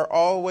Cretans are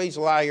always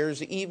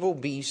liars, evil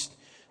beasts,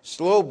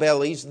 slow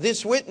bellies.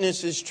 This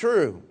witness is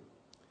true.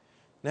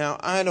 Now,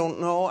 I don't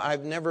know.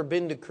 I've never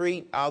been to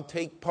Crete. I'll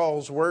take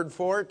Paul's word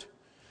for it.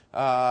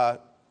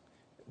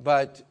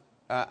 But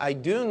I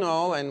do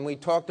know, and we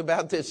talked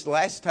about this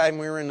last time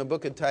we were in the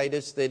book of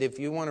Titus, that if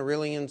you want to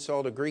really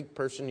insult a Greek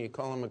person, you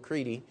call him a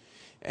Cretan.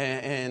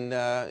 And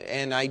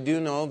I do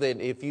know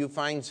that if you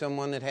find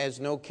someone that has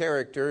no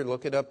character,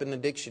 look it up in the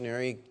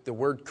dictionary. The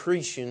word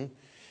Cretan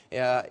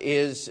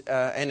is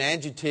an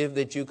adjective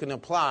that you can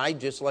apply,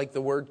 just like the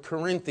word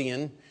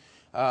Corinthian.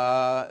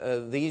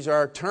 These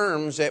are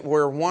terms that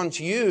were once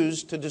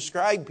used to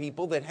describe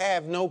people that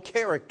have no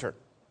character.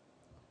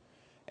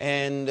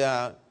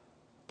 And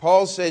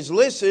Paul says,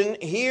 listen,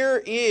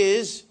 here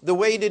is the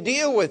way to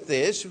deal with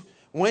this.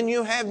 When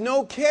you have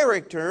no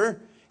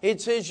character, it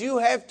says you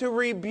have to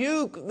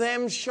rebuke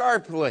them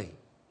sharply.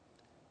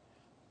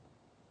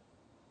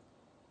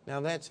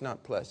 Now that's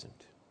not pleasant.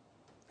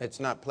 That's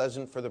not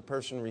pleasant for the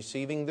person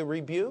receiving the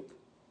rebuke.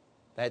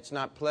 That's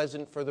not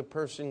pleasant for the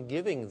person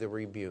giving the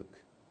rebuke.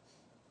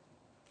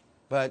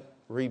 But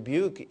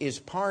rebuke is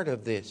part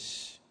of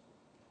this.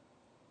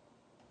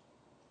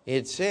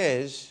 It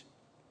says,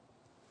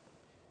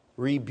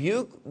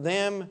 rebuke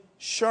them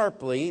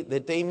sharply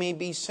that they may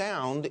be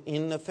sound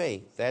in the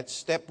faith. That's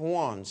step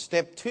one.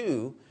 Step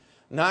two,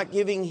 not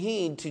giving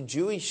heed to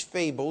Jewish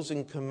fables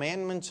and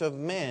commandments of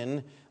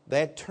men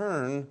that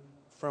turn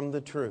from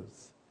the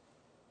truth.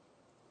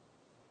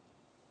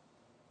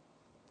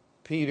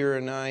 Peter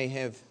and I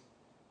have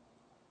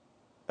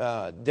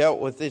dealt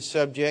with this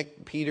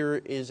subject.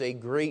 Peter is a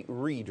great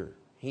reader.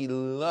 He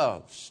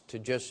loves to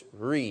just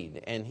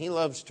read, and he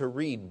loves to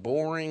read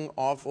boring,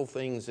 awful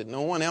things that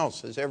no one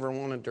else has ever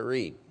wanted to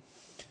read.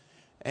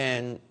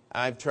 And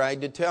I've tried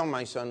to tell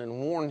my son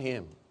and warn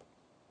him,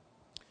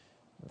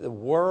 the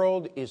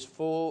world is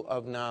full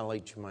of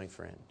knowledge, my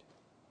friend.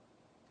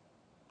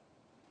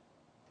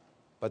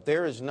 But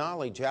there is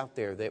knowledge out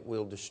there that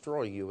will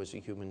destroy you as a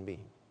human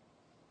being.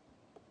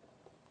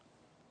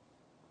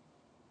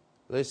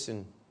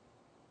 Listen,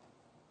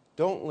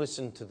 don't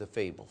listen to the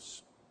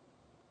fables.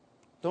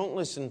 Don't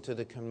listen to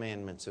the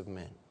commandments of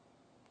men.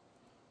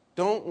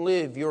 Don't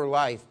live your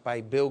life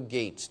by Bill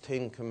Gates'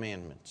 10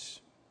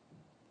 Commandments.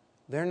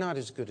 They're not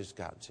as good as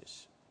God's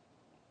is.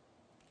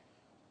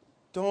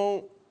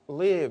 Don't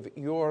live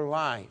your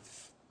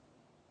life.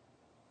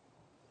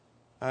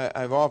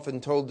 I've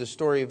often told the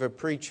story of a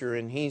preacher,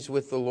 and he's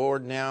with the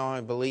Lord now,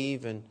 I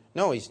believe. And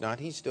no, he's not.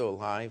 He's still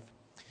alive.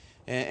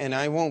 And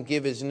I won't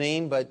give his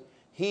name, but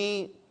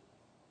he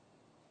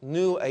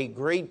knew a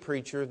great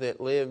preacher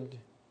that lived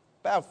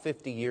about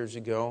 50 years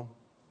ago.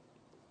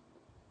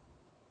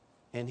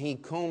 And he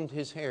combed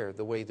his hair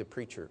the way the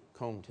preacher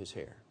combed his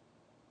hair.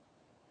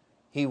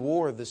 He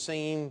wore the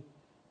same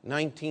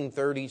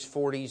 1930s,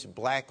 40s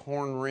black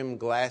horn-rimmed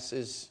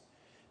glasses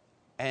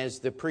as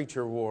the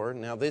preacher wore.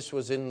 Now, this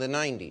was in the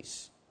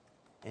 90s.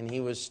 And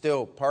he was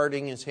still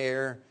parting his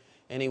hair.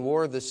 And he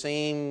wore the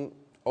same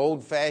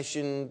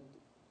old-fashioned,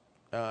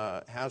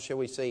 how shall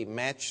we say,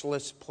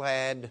 matchless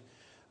plaid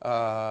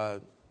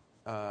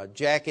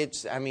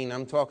jackets. I mean,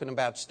 I'm talking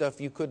about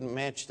stuff you couldn't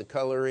match the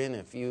color in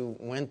if you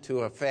went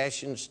to a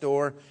fashion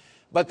store.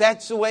 But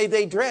that's the way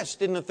they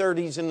dressed in the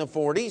 30s and the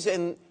 40s.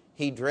 And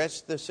he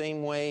dressed the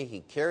same way.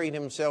 He carried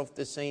himself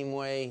the same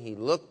way. He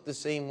looked the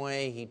same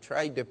way. He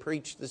tried to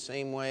preach the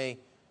same way.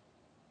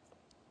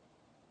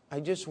 I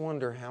just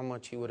wonder how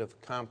much he would have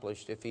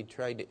accomplished if he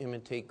tried to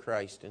imitate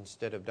Christ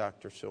instead of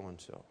Dr.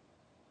 So-and-so.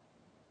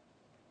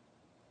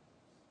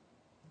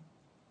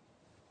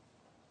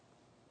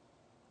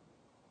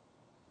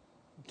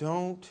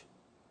 Don't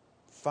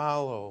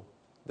follow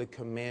the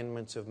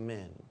commandments of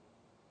men,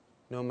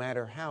 no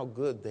matter how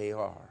good they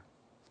are.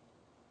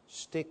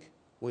 Stick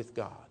with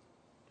God.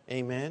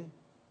 Amen?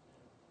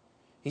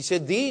 He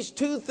said these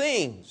two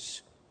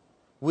things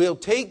will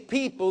take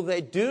people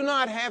that do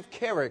not have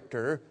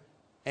character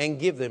and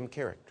give them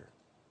character.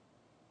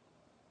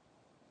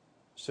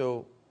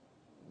 So,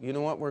 you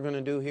know what we're going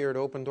to do here at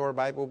Open Door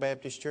Bible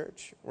Baptist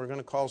Church? We're going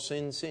to call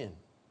sin, sin.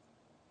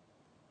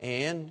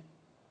 And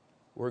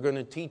we're going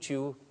to teach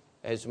you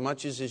as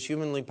much as is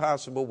humanly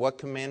possible what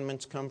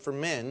commandments come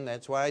from men.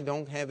 That's why I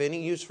don't have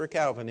any use for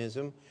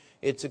Calvinism.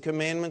 It's the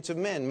commandments of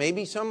men.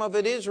 Maybe some of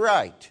it is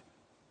right.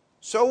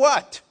 So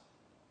what?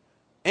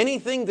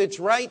 Anything that's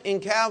right in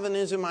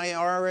Calvinism I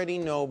already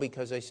know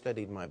because I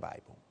studied my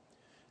Bible.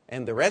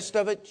 And the rest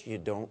of it you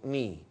don't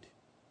need.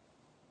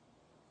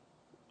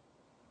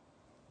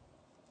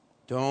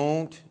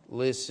 Don't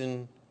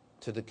listen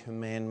to the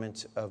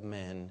commandments of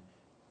men.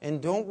 And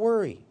don't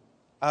worry.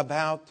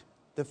 about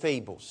the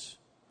fables.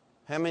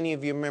 How many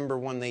of you remember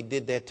when they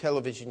did that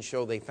television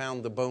show, they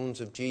found the bones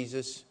of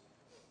Jesus?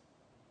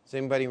 Does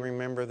anybody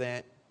remember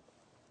that?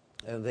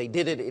 They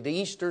did it at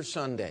Easter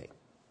Sunday.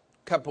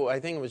 I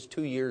think it was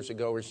 2 years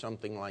ago or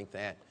something like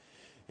that.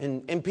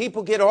 And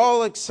people get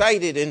all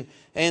excited.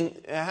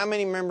 And how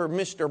many remember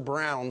Mr.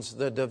 Brown's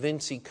The Da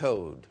Vinci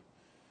Code?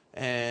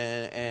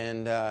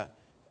 And I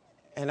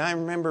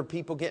remember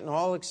people getting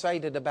all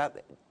excited about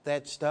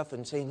that stuff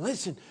and saying,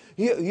 listen,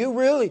 you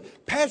really,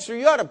 Pastor,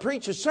 you ought to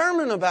preach a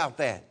sermon about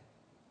that.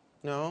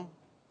 No.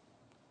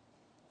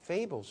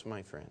 Fables,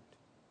 my friend.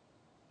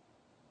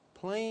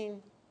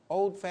 Plain,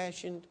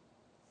 old-fashioned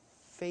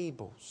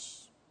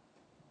fables.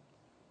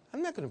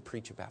 I'm not going to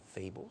preach about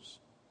fables.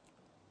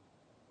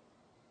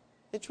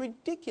 It's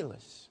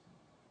ridiculous.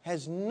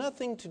 Has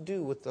nothing to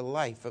do with the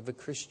life of a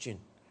Christian.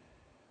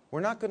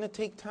 We're not going to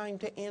take time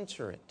to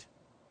answer it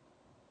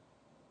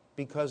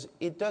because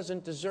it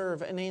doesn't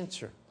deserve an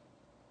answer.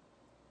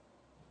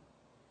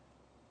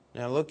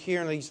 Now look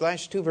here in these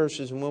last 2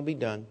 verses and we'll be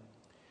done.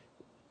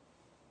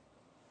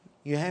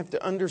 You have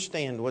to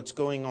understand what's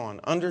going on.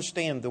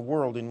 Understand the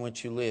world in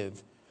which you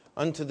live.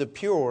 Unto the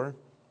pure,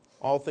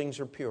 all things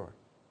are pure.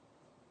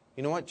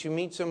 You know what? You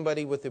meet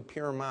somebody with a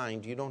pure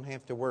mind, you don't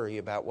have to worry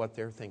about what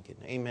they're thinking.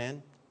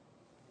 Amen?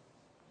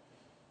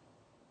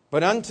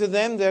 But unto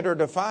them that are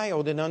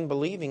defiled and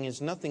unbelieving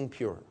is nothing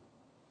pure,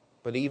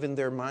 but even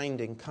their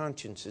mind and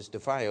conscience is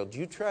defiled.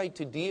 You try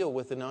to deal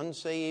with an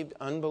unsaved,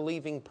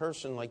 unbelieving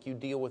person like you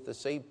deal with a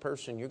saved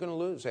person, you're going to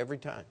lose every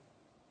time.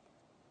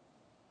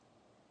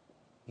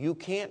 You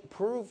can't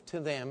prove to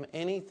them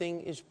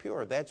anything is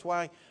pure. That's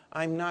why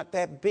I'm not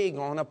that big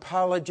on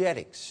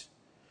apologetics.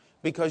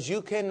 Because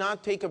you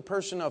cannot take a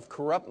person of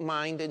corrupt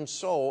mind and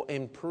soul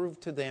and prove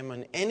to them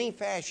in any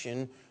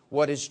fashion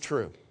what is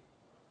true.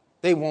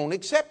 They won't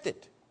accept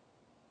it.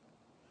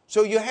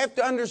 So you have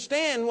to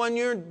understand when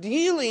you're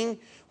dealing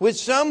with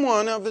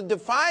someone of a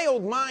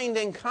defiled mind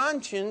and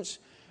conscience,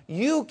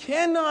 you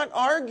cannot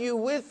argue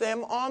with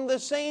them on the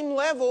same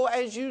level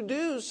as you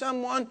do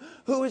someone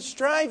who is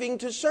striving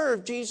to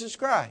serve Jesus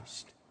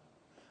Christ.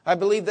 I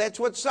believe that's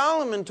what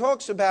Solomon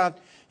talks about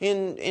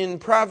in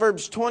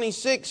Proverbs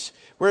 26,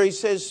 where he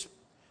says,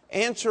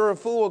 answer a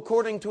fool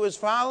according to his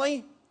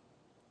folly,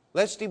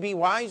 lest he be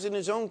wise in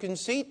his own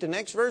conceit. The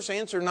next verse,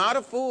 answer not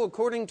a fool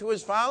according to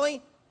his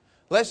folly,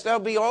 lest thou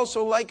be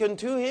also like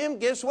unto him.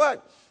 Guess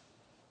what?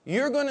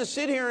 You're going to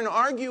sit here and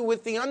argue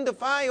with the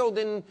undefiled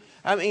and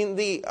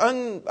the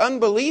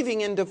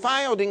unbelieving and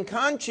defiled in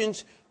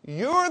conscience.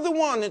 You're the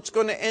one that's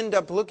going to end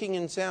up looking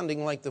and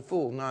sounding like the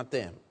fool, not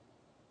them.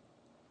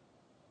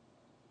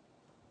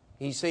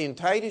 He's saying,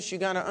 Titus, you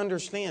got to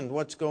understand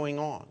what's going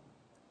on.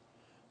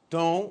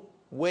 Don't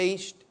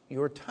waste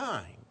your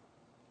time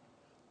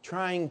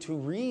trying to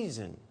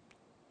reason.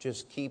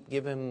 Just keep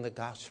giving them the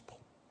gospel.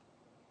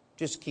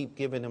 Just keep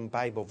giving them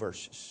Bible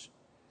verses.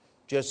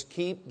 Just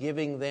keep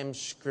giving them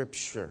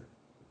Scripture.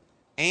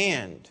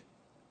 And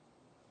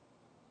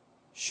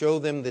show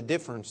them the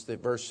difference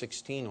that verse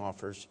 16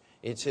 offers.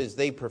 It says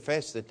they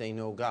profess that they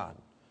know God.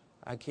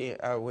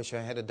 I wish I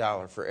had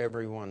 $1 for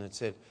everyone that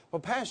said, well,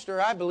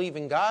 Pastor, I believe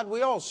in God.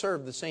 We all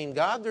serve the same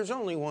God. There's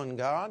only one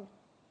God.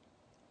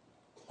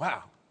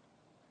 Wow.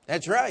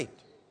 That's right.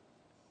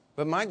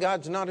 But my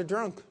God's not a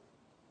drunk.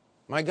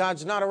 My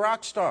God's not a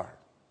rock star.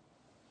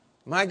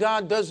 My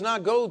God does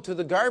not go to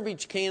the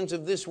garbage cans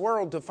of this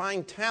world to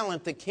find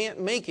talent that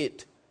can't make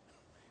it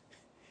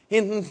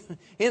in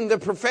the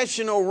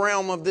professional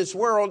realm of this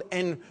world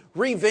and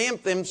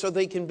revamp them so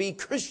they can be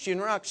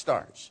Christian rock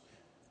stars,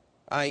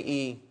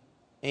 i.e.,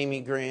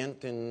 Amy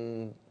Grant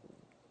and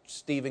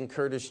Stephen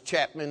Curtis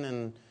Chapman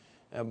and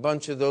a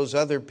bunch of those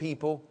other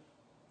people.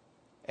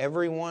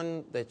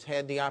 Everyone that's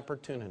had the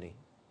opportunity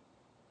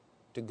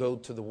to go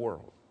to the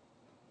world,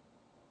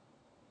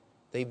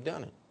 they've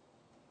done it.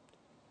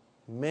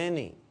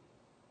 Many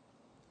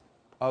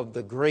of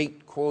the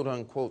great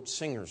quote-unquote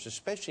singers,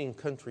 especially in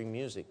country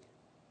music,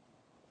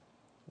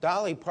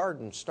 Dolly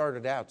Parton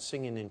started out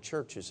singing in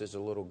churches as a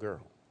little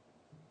girl.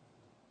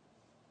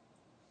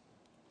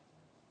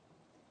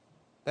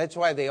 That's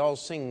why they all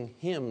sing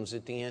hymns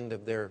at the end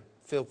of their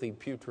filthy,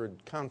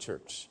 putrid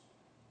concerts.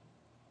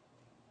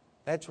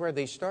 That's where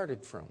they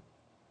started from.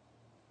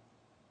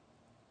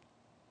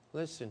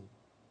 Listen,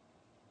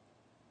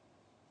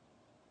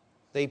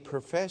 they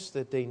profess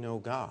that they know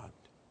God,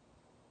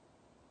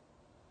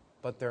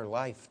 but their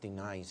life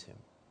denies Him.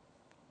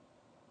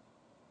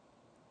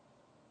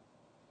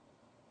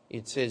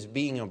 It says,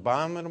 being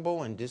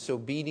abominable and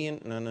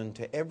disobedient and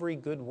unto every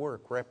good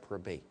work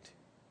reprobate.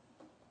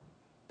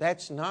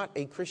 That's not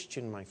a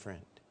Christian, my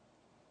friend.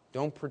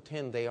 Don't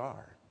pretend they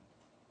are.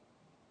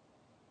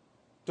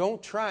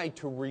 Don't try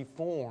to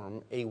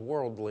reform a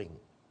worldling.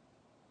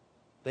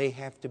 They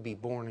have to be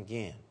born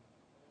again.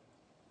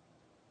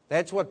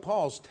 That's what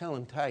Paul's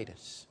telling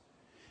Titus.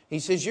 He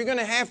says, you're going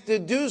to have to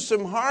do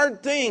some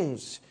hard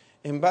things.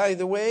 And by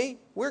the way,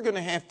 we're going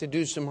to have to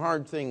do some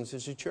hard things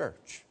as a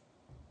church.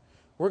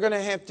 We're going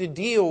to have to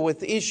deal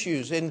with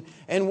issues. And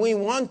we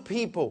want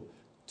people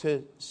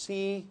to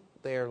see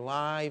their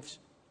lives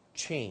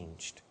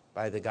changed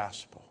by the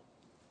gospel.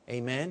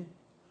 Amen?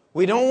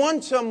 We don't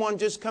want someone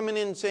just coming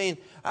in and saying,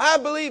 I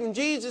believe in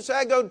Jesus,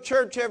 I go to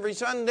church every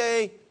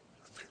Sunday,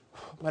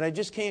 but I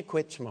just can't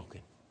quit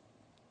smoking.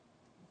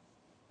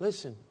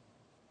 Listen,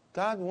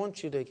 God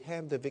wants you to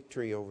have the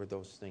victory over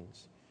those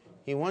things.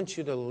 He wants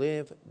you to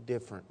live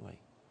differently.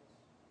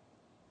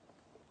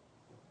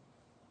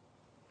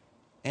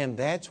 And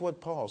that's what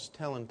Paul's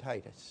telling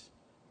Titus.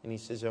 And he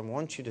says, I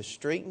want you to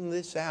straighten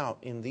this out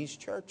in these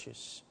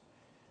churches.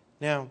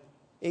 Now,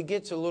 it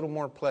gets a little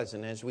more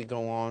pleasant as we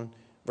go on.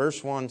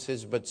 Verse 1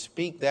 says, but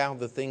speak thou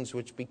the things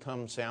which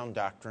become sound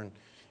doctrine.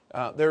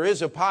 There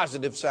is a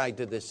positive side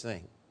to this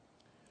thing.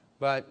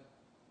 But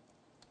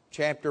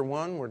chapter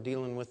 1, we're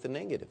dealing with the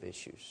negative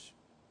issues.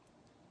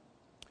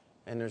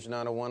 And there's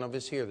not a one of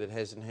us here that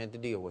hasn't had to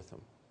deal with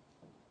them.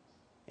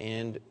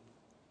 And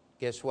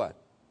guess what?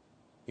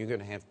 You're going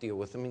to have to deal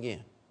with them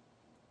again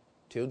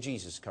till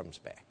Jesus comes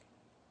back.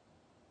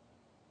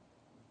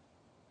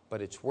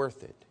 But it's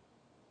worth it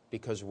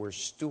because we're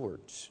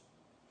stewards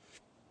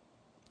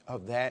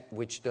of that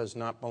which does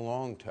not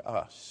belong to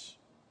us.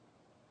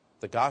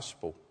 The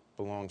gospel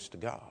belongs to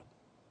God.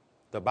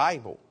 The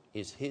Bible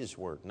is His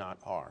word, not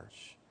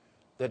ours.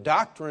 The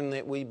doctrine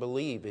that we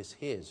believe is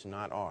His,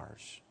 not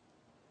ours.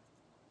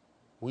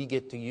 We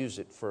get to use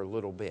it for a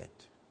little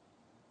bit.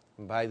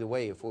 And by the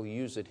way, if we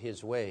use it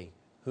His way,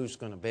 who's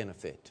going to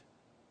benefit?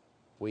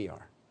 We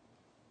are.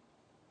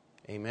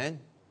 Amen?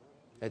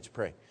 Let's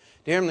pray.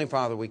 Dear Heavenly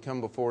Father, we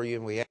come before you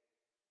and we